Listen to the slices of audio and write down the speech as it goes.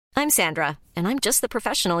I'm Sandra, and I'm just the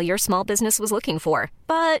professional your small business was looking for.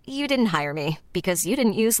 But you didn't hire me because you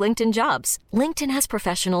didn't use LinkedIn Jobs. LinkedIn has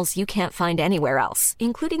professionals you can't find anywhere else,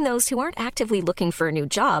 including those who aren't actively looking for a new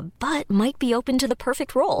job, but might be open to the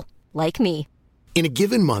perfect role, like me. In a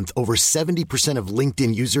given month, over 70% of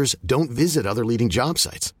LinkedIn users don't visit other leading job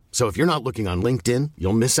sites. So if you're not looking on LinkedIn,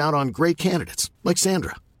 you'll miss out on great candidates like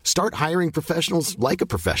Sandra. Start hiring professionals like a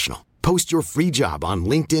professional. Post your free job on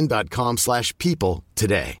linkedin.com/people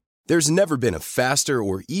today. There's never been a faster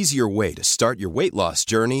or easier way to start your weight loss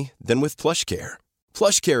journey than with PlushCare.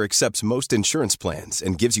 PlushCare accepts most insurance plans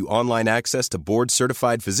and gives you online access to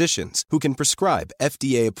board-certified physicians who can prescribe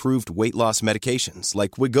FDA-approved weight loss medications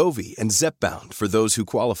like Wegovy and Zepbound for those who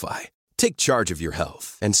qualify. Take charge of your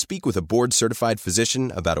health and speak with a board-certified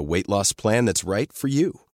physician about a weight loss plan that's right for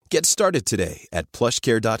you. Get started today at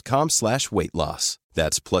plushcare.com/weight loss.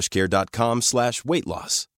 That's plushcare.com/weight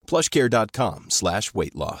loss.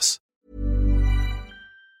 plushcare.com/weight loss.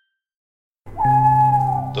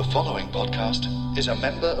 The following podcast is a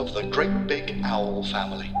member of the Great Big Owl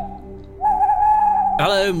family.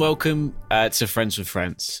 Hello and welcome to Friends with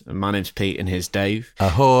Friends. My name's Pete and here's Dave.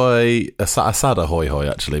 Ahoy! A sad ahoy hoy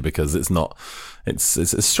actually, because it's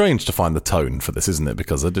strange to find the tone for this, isn't it?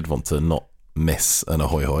 Because I did want to not miss an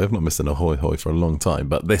ahoy hoy. I've not missed an ahoy hoy for a long time,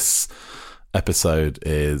 but this episode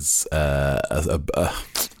is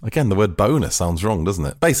again, the word bonus sounds wrong, doesn't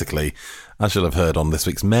it? Basically, as you'll have heard on this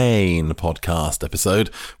week's main podcast episode,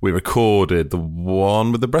 we recorded the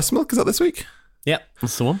one with the breast milk. Is that this week? Yep,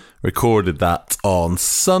 that's the one. Recorded that on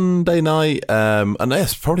Sunday night, and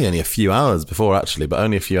yes, probably only a few hours before actually, but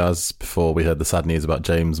only a few hours before we heard the sad news about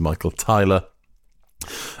James Michael Tyler,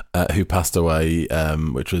 who passed away,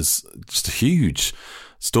 which was just a huge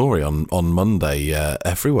story on Monday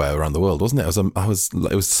everywhere around the world, wasn't it?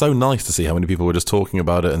 It was so nice to see how many people were just talking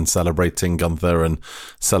about it and celebrating Gunther and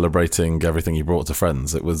celebrating everything he brought to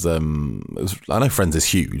Friends. It was I know Friends is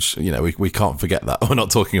huge, you know, we can't forget that. We're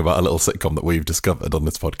not talking about a little sitcom that we've discovered on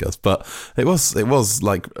this podcast, but it was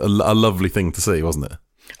like a lovely thing to see, wasn't it?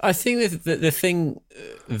 I think that the thing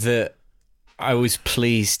that I was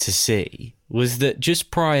pleased to see was that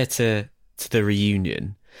just prior to the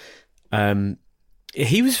reunion,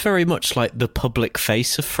 he was very much like the public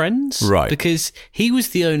face of Friends. Right. Because he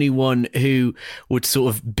was the only one who would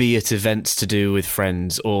sort of be at events to do with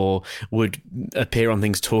Friends or would appear on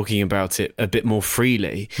things talking about it a bit more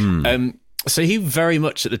freely. So he very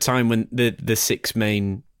much at the time when the six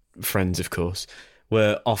main Friends, of course,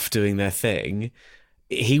 were off doing their thing,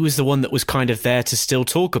 he was the one that was kind of there to still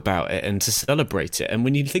talk about it and to celebrate it. And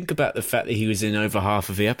when you think about the fact that he was in over half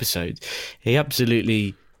of the episodes, he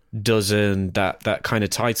absolutely does earn that kind of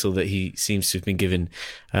title that he seems to have been given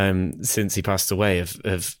since he passed away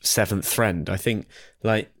of seventh friend. I think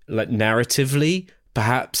like narratively,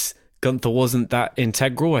 perhaps Gunther wasn't that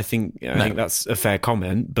integral. I think that's a fair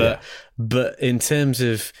comment. But in terms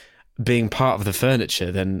of being part of the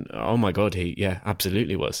furniture, then oh my god, he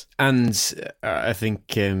absolutely was. And I think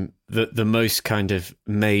the most kind of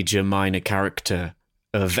major minor character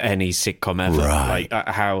of any sitcom ever. Right. Like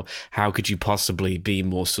how could you possibly be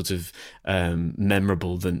more sort of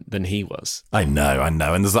memorable than he was? I know. And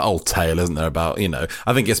there's that old tale, isn't there, about, you know,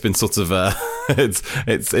 I think it's been sort of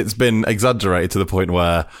it's been exaggerated to the point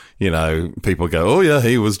where, you know, people go, oh yeah,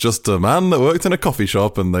 he was just a man that worked in a coffee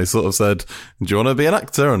shop, and they sort of said, do you want to be an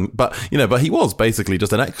actor? But he was basically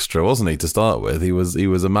just an extra, wasn't he, to start with? He was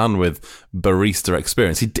a man with barista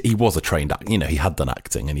experience. He was a trained actor, you know, he had done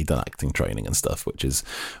acting and he'd done acting training and stuff, which is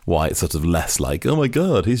why it's sort of less like, oh my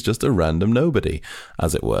god, he's just a random nobody,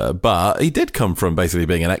 as it were. But he did come from basically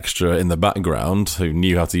being an extra in the background who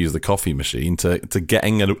knew how to use the coffee machine to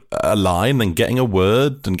getting a line, then getting a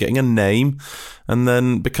word and getting a name, and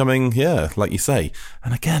then becoming, like you say.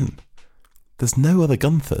 And again, there's no other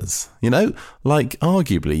Gunthers, you know? Like,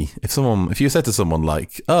 arguably, if you said to someone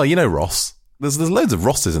like, oh, you know Ross, there's loads of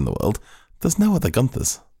Rosses in the world, there's no other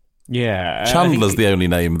Gunthers. Yeah. Chandler's the only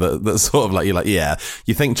name that's sort of like, you're like, yeah,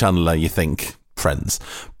 you think Chandler, you think Friends.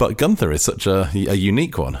 But Gunther is such a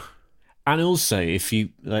unique one. And also, if you,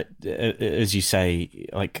 like, as you say,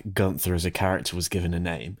 like Gunther as a character was given a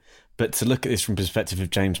name, but to look at this from the perspective of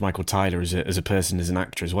James Michael Tyler as a person, as an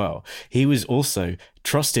actor as well, he was also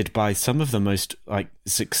trusted by some of the most like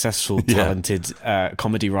successful, talented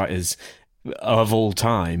comedy writers of all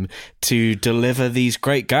time to deliver these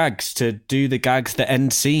great gags, to do the gags that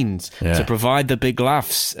end scenes, to provide the big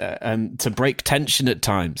laughs, and to break tension at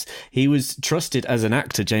times. He was trusted as an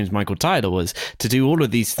actor, James Michael Tyler was, to do all of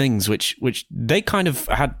these things which they kind of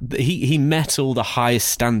had. He met all the highest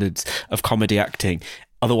standards of comedy acting,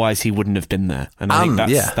 Otherwise, he wouldn't have been there. And I think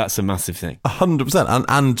that's a massive thing. 100%.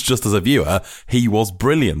 And just as a viewer, he was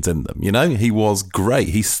brilliant in them, you know? He was great.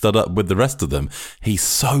 He stood up with the rest of them. He's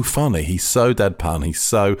so funny. He's so deadpan.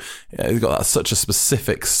 He's got such a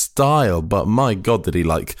specific style. But my God, did he,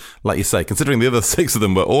 like you say, considering the other 6 of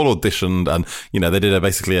them were all auditioned and, you know, they did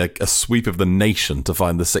basically a sweep of the nation to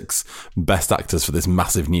find the 6 best actors for this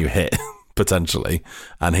massive new hit, potentially.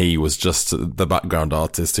 And he was just the background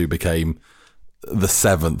artist who became the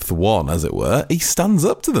 7th one, as it were. He stands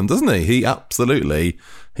up to them, doesn't he?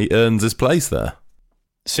 He earns his place there.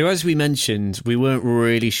 So as we mentioned, we weren't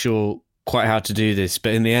really sure quite how to do this,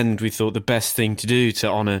 but in the end we thought the best thing to do to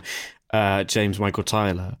honour James Michael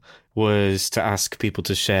Tyler was to ask people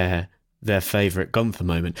to share their favourite Gunther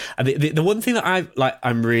moment. And the one thing that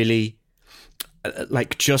I'm really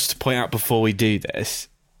just to point out before we do this,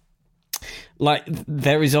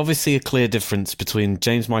 there is obviously a clear difference between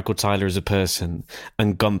James Michael Tyler as a person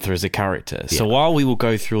and Gunther as a character. Yeah. So while we will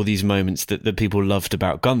go through all these moments that people loved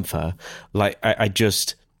about Gunther,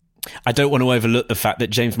 I don't want to overlook the fact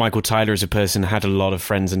that James Michael Tyler as a person had a lot of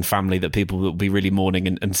friends and family that people will be really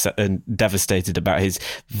mourning and devastated about his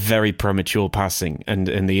very premature passing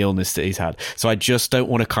and the illness that he's had. So I just don't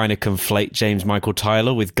want to kind of conflate James Michael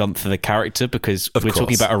Tyler with Gunther the character, because we're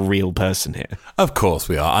talking about a real person here. Of course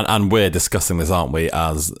we are. And we're discussing this, aren't we,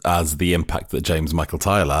 as the impact that James Michael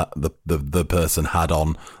Tyler, the person, had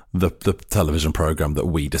on the television program that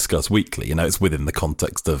we discuss weekly. You know, it's within the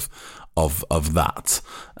context of that.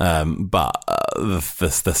 But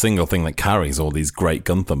the single thing that carries all these great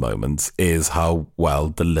Gunther moments is how well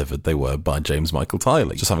delivered they were by James Michael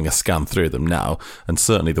Tyler. Just having a scan through them now, and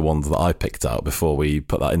certainly the ones that I picked out before we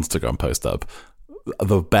put that Instagram post up,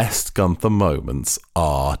 the best Gunther moments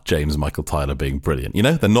are James Michael Tyler being brilliant. You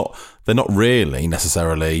know, they're not really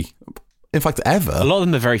necessarily, in fact, ever. A lot of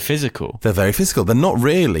them are very physical. They're very physical. They're not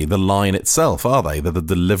really the line itself, are they? They're the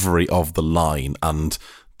delivery of the line and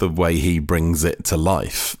the way he brings it to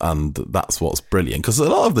life, and that's what's brilliant. Because a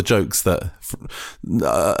lot of the jokes that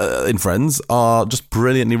in Friends are just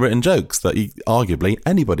brilliantly written jokes that arguably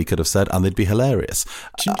anybody could have said, and they'd be hilarious.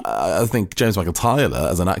 I think James Michael Tyler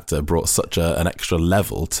as an actor brought such an extra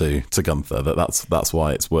level to Gunther that's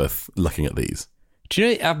why it's worth looking at these. Do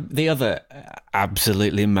you know the other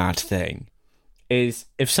absolutely mad thing is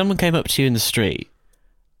if someone came up to you in the street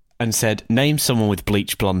and said, name someone with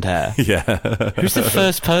bleach blonde hair. Yeah. Who's the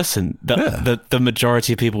first person that the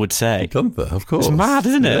majority of people would say? Gunther, of course. It's mad,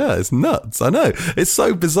 isn't it? Yeah, it's nuts. I know. It's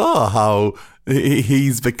so bizarre how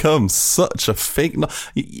he's become such a figure.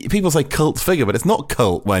 People say cult figure, but it's not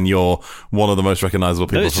cult when you're one of the most recognisable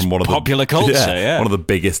people from one of the popular culture, yeah. One of the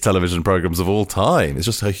biggest television programmes of all time. It's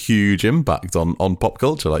just a huge impact on pop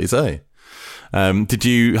culture, like you say. Did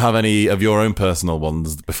you have any of your own personal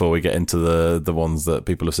ones before we get into the ones that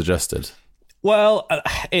people have suggested? Well,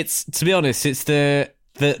 it's, to be honest, it's the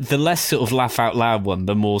less sort of laugh out loud one,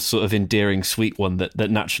 the more sort of endearing, sweet one that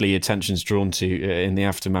naturally attention's drawn to in the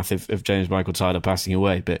aftermath of James Michael Tyler passing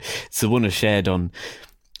away. But it's the one I shared on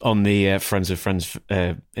the Friends of Friends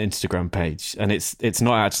Instagram page, and it's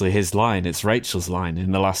not actually his line; it's Rachel's line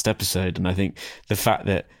in the last episode. And I think the fact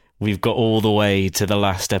that we've got all the way to the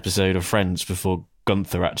last episode of Friends before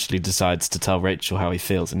Gunther actually decides to tell Rachel how he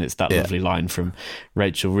feels, and it's that lovely line from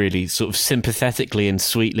Rachel, really sort of sympathetically and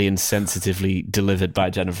sweetly and sensitively delivered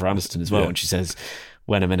by Jennifer Aniston as well, when she says,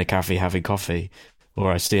 when I'm in a cafe having coffee,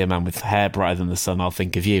 or I see a man with hair brighter than the sun, I'll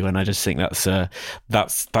think of you. And I just think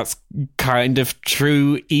that's kind of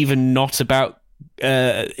true, even not about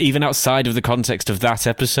even outside of the context of that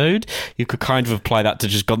episode. You could kind of apply that to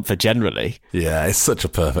just Gunther generally. Yeah, it's such a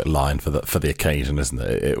perfect line for the occasion, isn't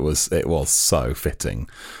it? It was so fitting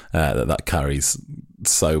that carries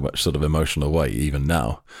so much sort of emotional weight even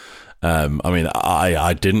now. I mean,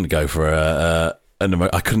 I didn't go for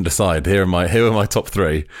I couldn't decide. Here are my top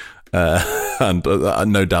three, and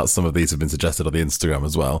no doubt some of these have been suggested on the Instagram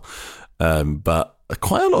as well. But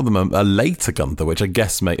quite a lot of them are later Gunther, which I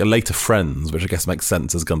guess later Friends, which I guess makes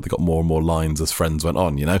sense as Gunther got more and more lines as Friends went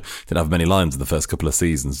on. You know, didn't have many lines in the first couple of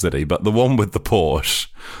seasons, did he? But the one with the Porsche,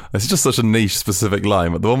 it's just such a niche specific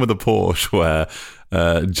line. But the one with the Porsche where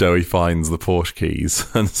Joey finds the Porsche keys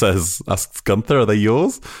and asks Gunther, "Are they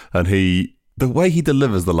yours?" And the way he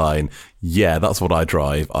delivers the line, yeah, that's what I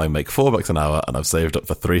drive. I make $4 an hour and I've saved up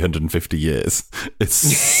for 350 years. It's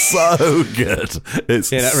so good.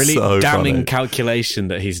 It's that really so damning funny calculation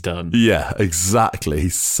that he's done. Yeah, exactly.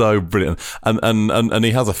 He's so brilliant. And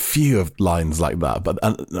he has a few of lines like that. But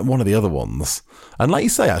one of the other ones, and like you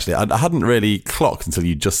say, actually, I hadn't really clocked until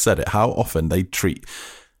you just said it, how often they treat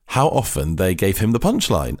how often they gave him the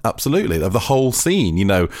punchline. Absolutely. Of the whole scene,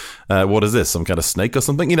 what is this? Some kind of snake or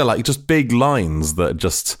something? Like just big lines that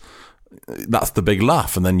just, that's the big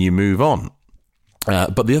laugh, and then you move on.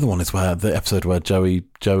 But the other one is the episode where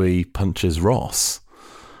Joey punches Ross.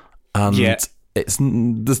 And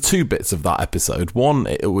there's two bits of that episode. One,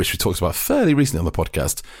 which we talked about fairly recently on the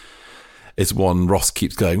podcast, is one Ross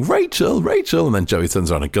keeps going, Rachel, Rachel, and then Joey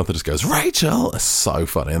turns around and Gunther just goes, Rachel. It's so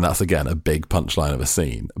funny, and that's, again, a big punchline of a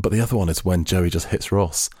scene. But the other one is when Joey just hits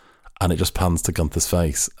Ross, and it just pans to Gunther's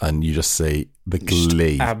face, and you just see the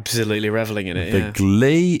glee. Just absolutely reveling in it, The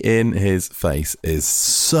glee in his face is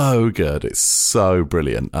so good. It's so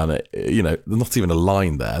brilliant. And, there's not even a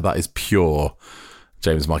line there. That is pure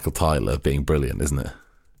James Michael Tyler being brilliant, isn't it?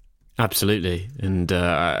 Absolutely. And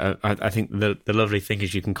I think the lovely thing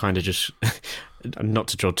is you can kind of just, not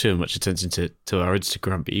to draw too much attention to our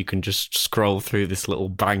Instagram, but you can just scroll through this little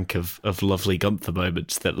bank of lovely Gunther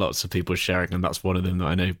moments that lots of people are sharing, and that's one of them that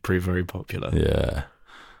I know proved very popular. Yeah.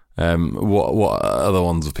 What other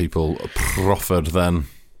ones have people proffered then?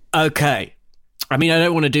 Okay. I mean, I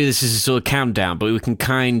don't want to do this as a sort of countdown, but we can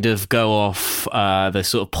kind of go off the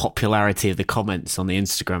sort of popularity of the comments on the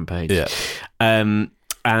Instagram page. Yeah.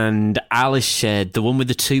 And Alice shared the one with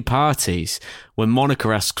the two parties when Monica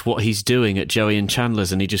asks what he's doing at Joey and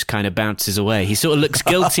Chandler's, and he just kind of bounces away. He sort of looks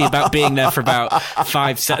guilty about being there for about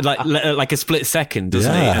 5 seconds, like a split second,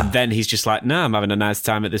 doesn't he? And then he's just like, no, I'm having a nice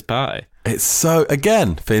time at this party. It's so,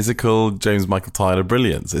 again, physical James Michael Tyler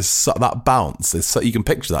brilliance. It's so, that bounce. It's so, you can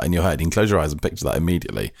picture that in your head. You can close your eyes and picture that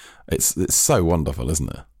immediately. It's so wonderful,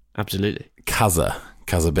 isn't it? Absolutely. Kazza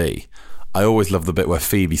B. I always love the bit where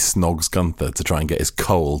Phoebe snogs Gunther to try and get his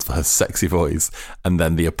cold for her sexy voice, and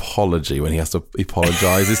then the apology when he has to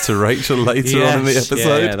apologise to Rachel later on in the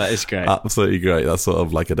episode. Yeah, that is great. Absolutely great. That's sort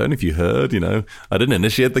of like, I don't know if you heard, I didn't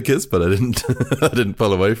initiate the kiss, but I didn't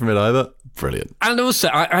pull away from it either. Brilliant. And also,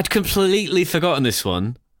 I'd completely forgotten this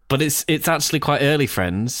one, but it's actually quite early,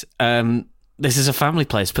 friends. This is a family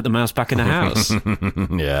place. Put the mouse back in the house.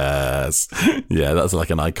 Yes. Yeah, that's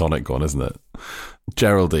like an iconic one, isn't it?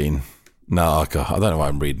 Geraldine. No, God, I don't know why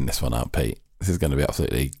I'm reading this one out, Pete. This is going to be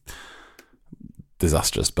absolutely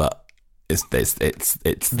disastrous, but it's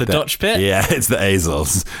the Dutch bit? Yeah, it's the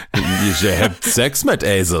Azels. You have sex met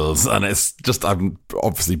Azels. And it's just, I've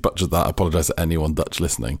obviously butchered that. I apologise to anyone Dutch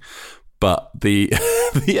listening. But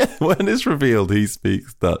when it's revealed he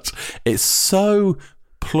speaks Dutch, it's so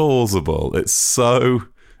plausible.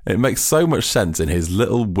 It makes so much sense in his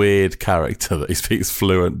little weird character that he speaks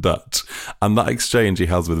fluent Dutch. And that exchange he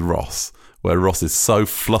has with Ross, where Ross is so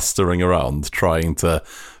flustering around trying to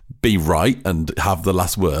be right and have the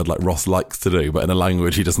last word like Ross likes to do, but in a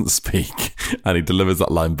language he doesn't speak. And he delivers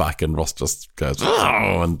that line back and Ross just goes,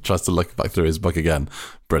 oh, and tries to look back through his book again.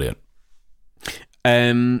 Brilliant.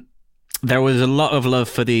 There was a lot of love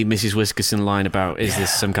for the Mrs. Whiskerson line about, is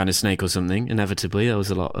this some kind of snake or something? Inevitably, there was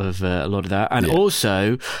a lot of that. And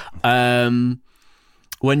also,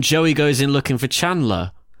 when Joey goes in looking for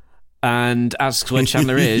Chandler and asks where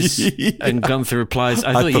Chandler is, and Gunther replies,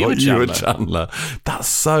 I thought you were Chandler. That's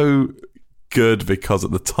so good, because at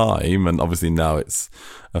the time, and obviously now it's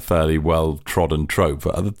a fairly well-trodden trope,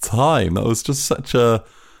 but at the time, that was just such a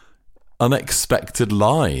unexpected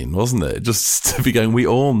line, wasn't it? Just to be going, we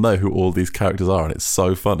all know who all these characters are, and it's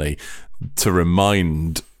so funny to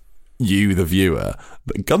remind you, the viewer,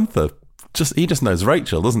 that Gunther he just knows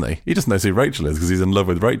Rachel, doesn't he? He just knows who Rachel is because he's in love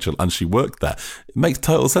with Rachel and she worked there. It makes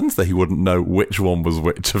total sense that he wouldn't know which one was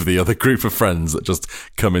which of the other group of friends that just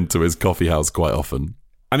come into his coffee house quite often.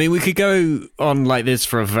 I mean, we could go on like this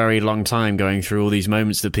for a very long time, going through all these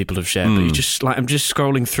moments that people have shared. But you just I'm just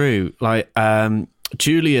scrolling through,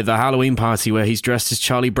 Julia, the Halloween party where he's dressed as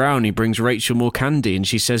Charlie Brown, he brings Rachel more candy and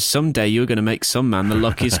she says, someday you're going to make some man the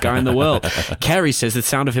luckiest guy in the world. Kerry says the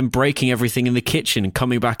sound of him breaking everything in the kitchen and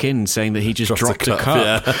coming back in and saying that he just dropped a cup.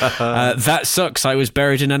 Yeah. That sucks. I was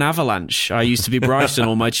buried in an avalanche. I used to be Bryce and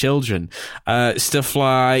all my children. Stuff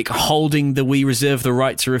like holding the "we reserve the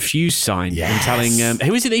right to refuse" sign and telling,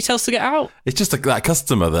 who is it that he tells to get out? It's just that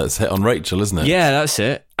customer that's hit on Rachel, isn't it? Yeah, that's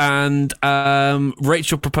it. And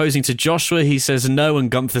Rachel proposing to Joshua, he says no, and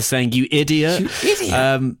Gunther saying, you idiot. You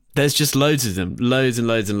idiot. There's just loads of them. Loads and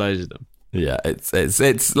loads and loads of them. Yeah,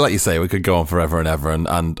 it's like you say, we could go on forever and ever,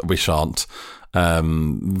 and we shan't,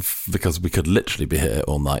 because we could literally be here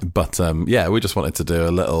all night. But we just wanted to do a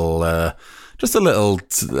little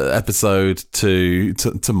episode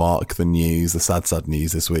to mark the news, the sad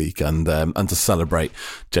news this week, and to celebrate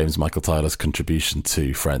James Michael Tyler's contribution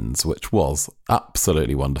to Friends, which was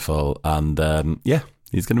absolutely wonderful. And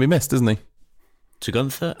he's going to be missed, isn't he? To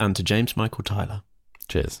Gunther and to James Michael Tyler.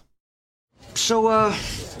 Cheers. So,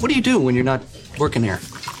 what do you do when you're not working here?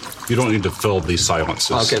 You don't need to fill these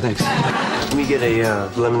silences. Okay, thanks. Can we get a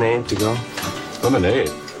lemonade to go?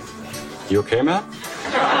 Lemonade? You okay, Matt?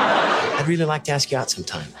 I'd really like to ask you out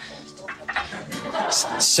sometime.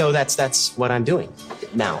 So that's what I'm doing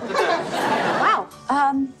now. Wow.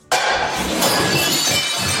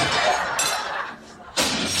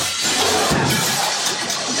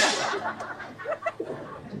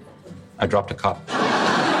 I dropped a cup.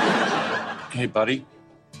 Hey, buddy.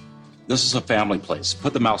 This is a family place.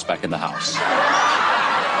 Put the mouse back in the house.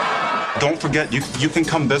 Don't forget, you can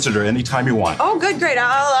come visit her anytime you want. Oh, good, great.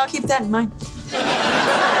 I'll keep that in mind.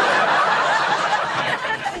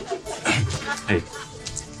 Hey,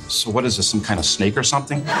 so what is this, some kind of snake or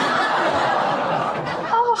something?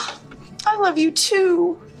 Oh, I love you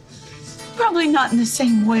too. Probably not in the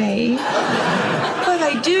same way, but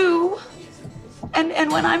I do.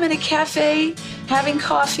 And when I'm in a cafe having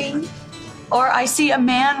coffee, or I see a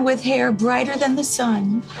man with hair brighter than the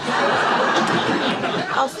sun,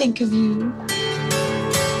 I'll think of you.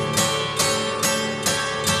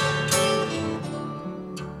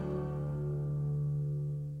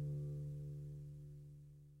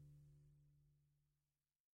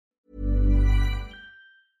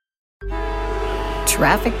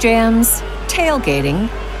 Traffic jams, tailgating,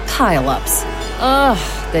 pile-ups. Ugh,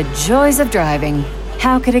 the joys of driving.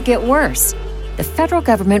 How could it get worse? The federal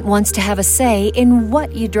government wants to have a say in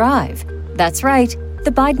what you drive. That's right. The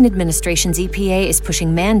Biden administration's EPA is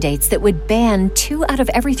pushing mandates that would ban 2 out of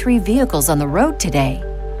every 3 vehicles on the road today.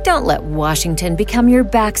 Don't let Washington become your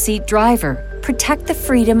backseat driver. Protect the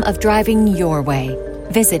freedom of driving your way.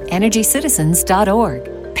 Visit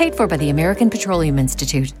EnergyCitizens.org. Paid for by the American Petroleum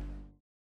Institute.